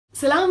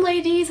Salam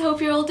ladies, hope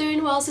you're all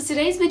doing well. So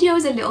today's video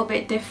is a little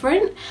bit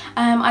different.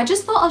 I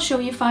just thought I'll show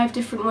you 5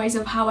 different ways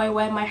of how I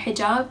wear my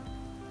hijab.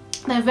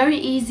 They're very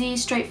easy,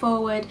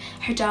 straightforward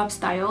hijab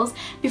styles.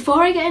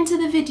 Before I get into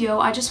the video,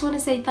 I just want to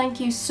say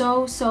thank you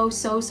so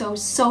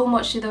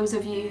much to those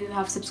of you who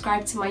have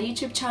subscribed to my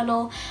YouTube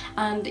channel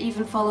and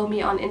even follow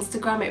me on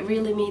Instagram. It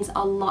really means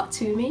a lot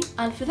to me.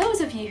 And for those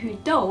of you who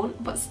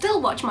don't but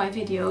still watch my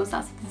videos,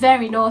 that's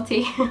very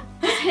naughty.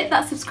 Hit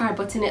that subscribe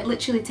button. It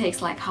literally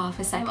takes like half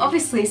a second.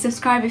 Obviously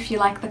subscribe if you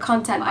like the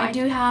content. I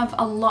do have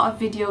a lot of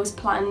videos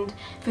planned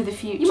for the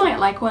future. You might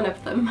like one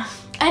of them.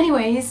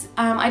 Anyways,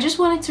 I just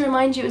wanted to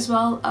remind you as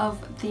well of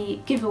the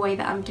giveaway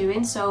that I'm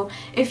doing. So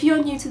if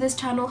you're new to this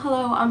channel,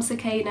 hello, I'm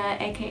Sakina,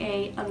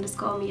 aka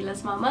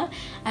 _Mila's mama.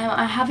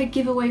 I have a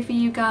giveaway for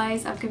you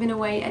guys. I've given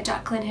away a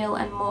Jaclyn Hill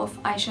and Morphe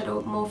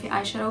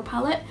eyeshadow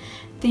palette.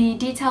 The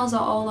details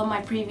are all on my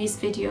previous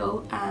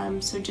video,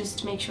 so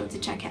just make sure to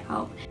check it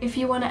out. If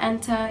you want to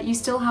enter, you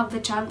still have the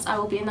chance. I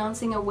will be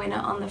announcing a winner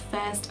on the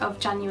 1st of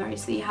January,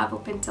 so you have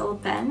up until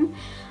then.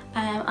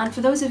 And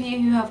for those of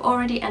you who have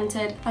already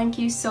entered, thank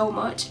you so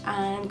much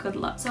and good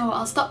luck. So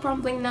I'll stop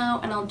rambling now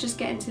and I'll just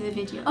get into the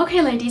video.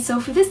 Okay ladies, so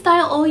for this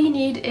style all you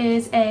need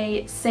is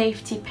a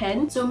safety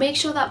pin. So make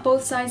sure that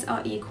both sides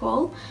are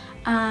equal,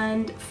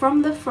 and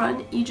from the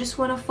front you just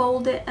want to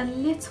fold it a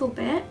little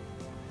bit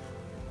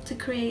to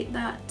create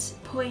that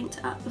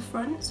point at the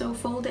front. So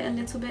fold it a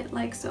little bit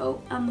like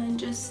so, and then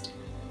just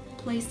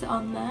place it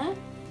on there,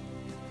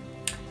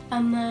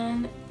 and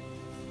then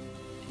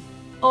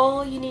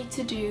all you need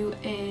to do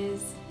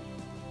is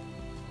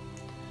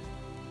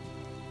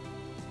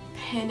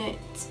pin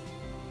it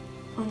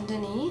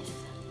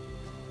underneath.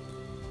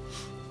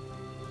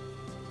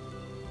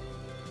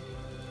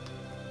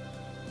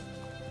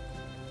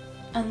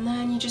 And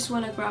then you just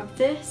want to grab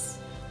this,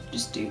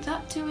 just do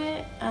that to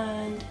it,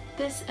 and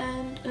this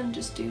end, and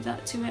just do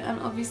that to it, and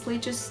obviously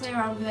just play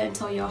around with it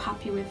until you're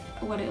happy with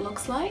what it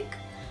looks like.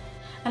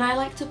 And I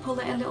like to pull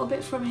it a little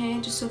bit from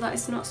here just so that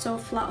it's not so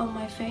flat on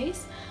my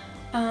face.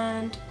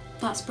 And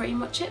that's pretty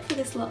much it for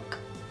this look.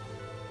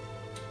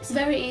 It's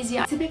very easy.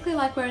 I typically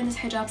like wearing this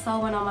hijab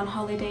style when I'm on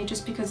holiday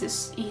just because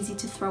it's easy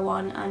to throw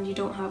on and you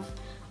don't have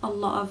a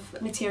lot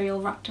of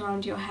material wrapped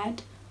around your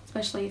head,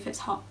 especially if it's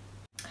hot.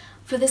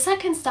 For the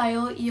second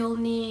style you'll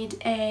need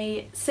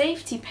a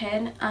safety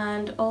pin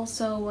and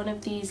also one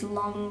of these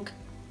long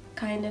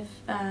kind of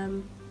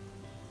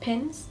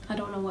pins. I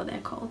don't know what they're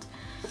called.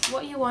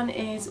 What you want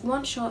is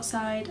one short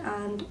side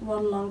and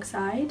one long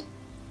side.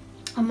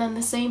 And then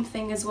the same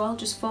thing as well,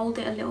 just fold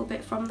it a little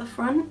bit from the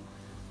front,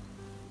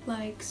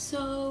 like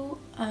so,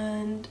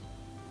 and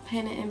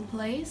pin it in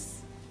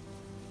place.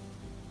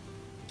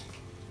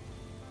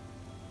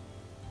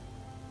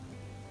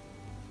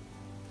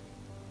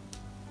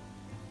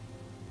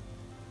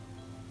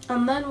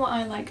 And then what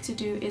I like to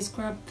do is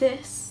grab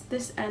this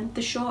end,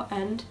 the short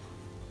end,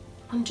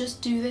 and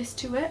just do this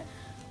to it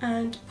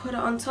and put it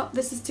on top.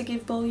 This is to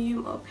give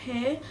volume up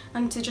here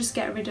and to just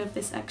get rid of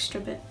this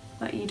extra bit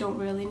that you don't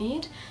really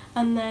need.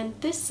 And then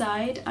this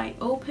side I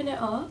open it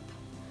up,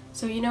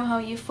 so you know how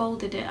you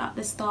folded it at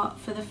the start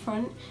for the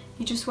front,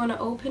 you just want to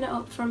open it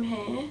up from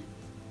here,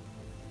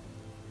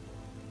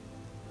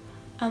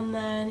 and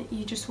then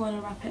you just want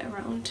to wrap it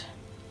around.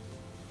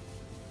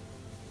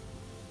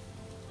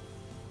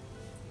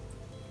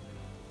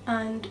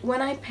 And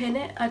when I pin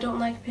it, I don't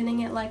like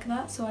pinning it like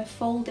that, so I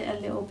fold it a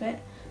little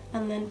bit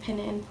and then pin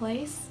it in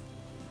place.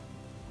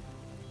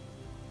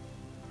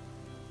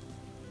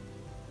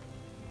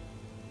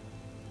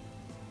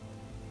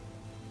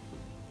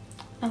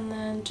 And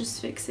then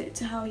just fix it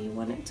to how you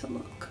want it to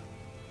look.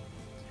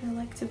 I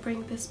like to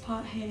bring this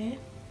part here,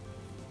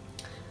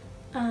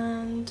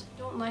 and I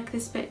don't like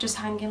this bit just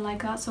hanging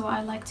like that, so what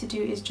I like to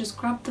do is just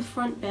grab the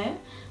front bit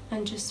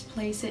and just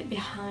place it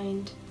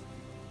behind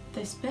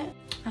this bit.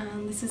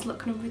 And this is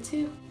look number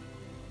 2.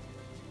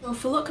 So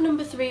for look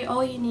number 3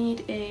 all you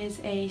need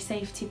is a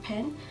safety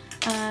pin,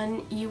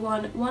 and you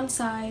want one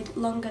side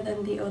longer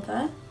than the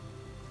other.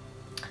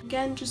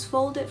 Again, just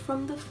fold it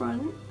from the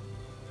front,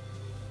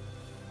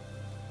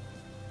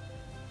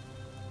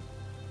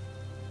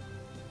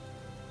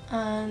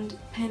 and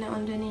pin it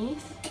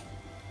underneath.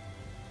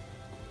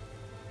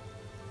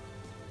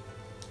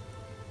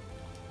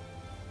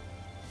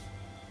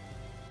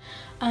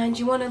 And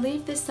you want to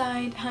leave this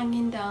side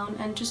hanging down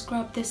and just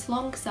grab this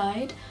long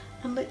side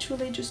and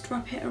literally just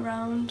wrap it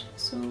around.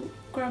 So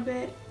grab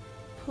it,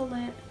 pull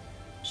it,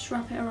 just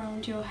wrap it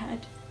around your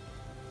head.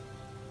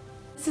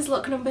 This is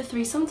look number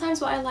 3. Sometimes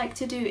what I like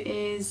to do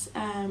is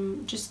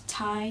just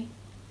tie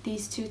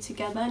these two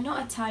together.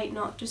 Not a tight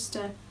knot, just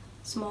a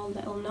small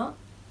little knot.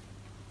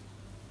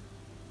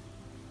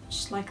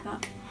 Just like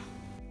that.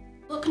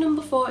 Look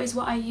number 4 is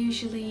what I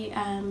usually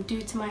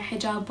do to my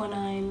hijab when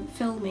I'm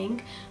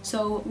filming.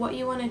 So what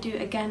you want to do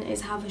again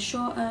is have a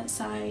shorter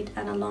side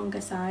and a longer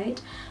side,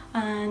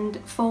 and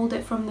fold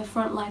it from the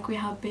front like we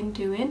have been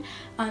doing.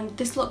 And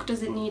this look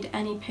doesn't need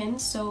any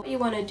pins, so what you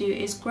want to do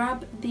is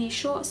grab the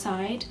short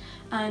side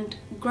and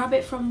grab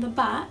it from the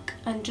back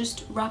and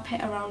just wrap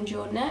it around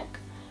your neck,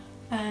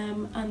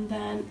 and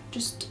then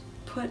just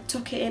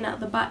tuck it in at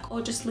the back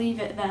or just leave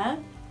it there.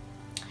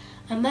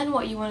 And then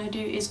what you want to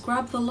do is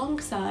grab the long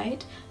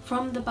side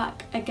from the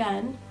back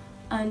again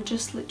and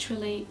just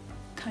literally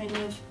kind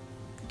of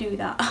do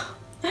that.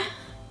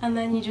 And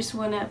then you just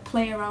want to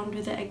play around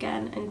with it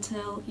again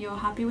until you're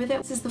happy with it.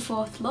 This is the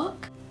fourth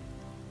look.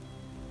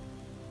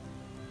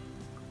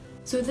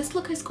 So this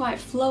look is quite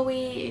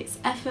flowy, it's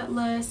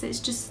effortless, it's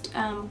just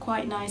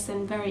quite nice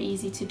and very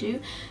easy to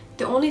do.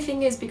 The only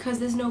thing is, because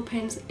there's no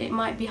pins, it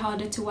might be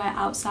harder to wear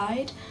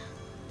outside.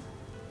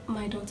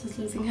 My daughter's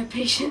losing her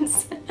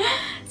patience.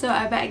 So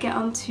I better get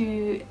on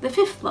to the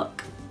fifth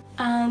look.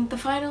 And the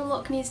final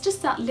look needs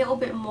just that little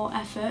bit more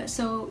effort,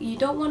 so you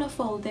don't want to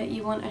fold it,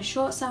 you want a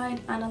short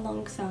side and a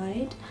long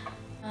side,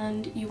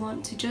 and you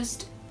want to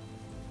just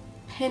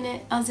pin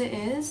it as it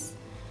is.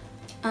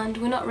 And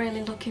we're not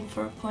really looking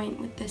for a point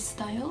with this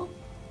style.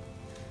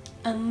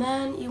 And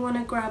then you want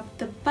to grab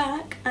the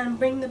back and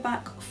bring the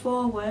back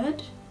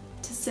forward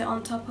to sit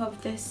on top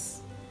of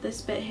this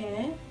bit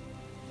here.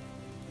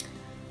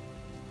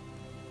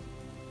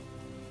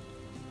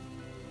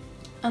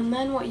 And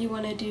then what you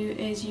want to do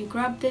is you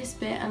grab this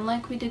bit, and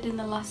like we did in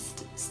the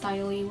last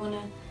style, you want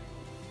to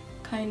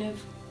kind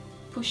of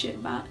push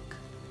it back.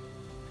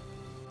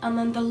 And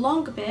then the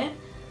long bit,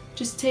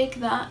 just take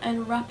that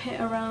and wrap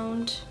it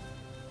around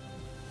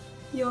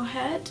your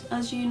head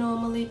as you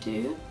normally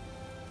do.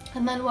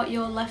 And then what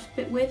you're left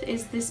bit with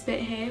is this bit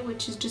here,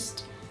 which is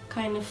just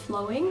kind of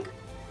flowing.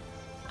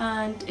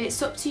 And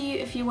it's up to you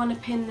if you want to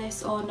pin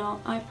this or not.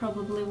 I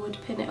probably would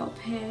pin it up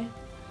here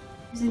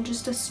using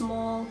just a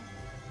small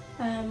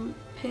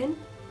pin.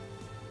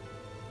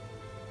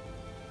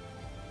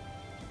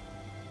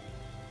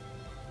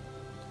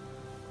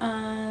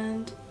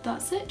 And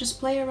that's it, just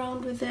play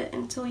around with it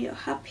until you're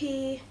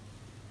happy.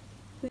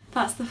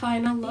 That's the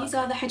final look. These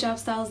are the hijab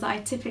styles that I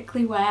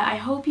typically wear. I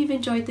hope you've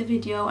enjoyed the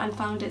video and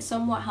found it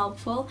somewhat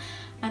helpful,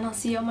 and I'll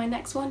see you on my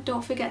next one.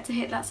 Don't forget to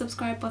hit that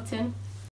subscribe button.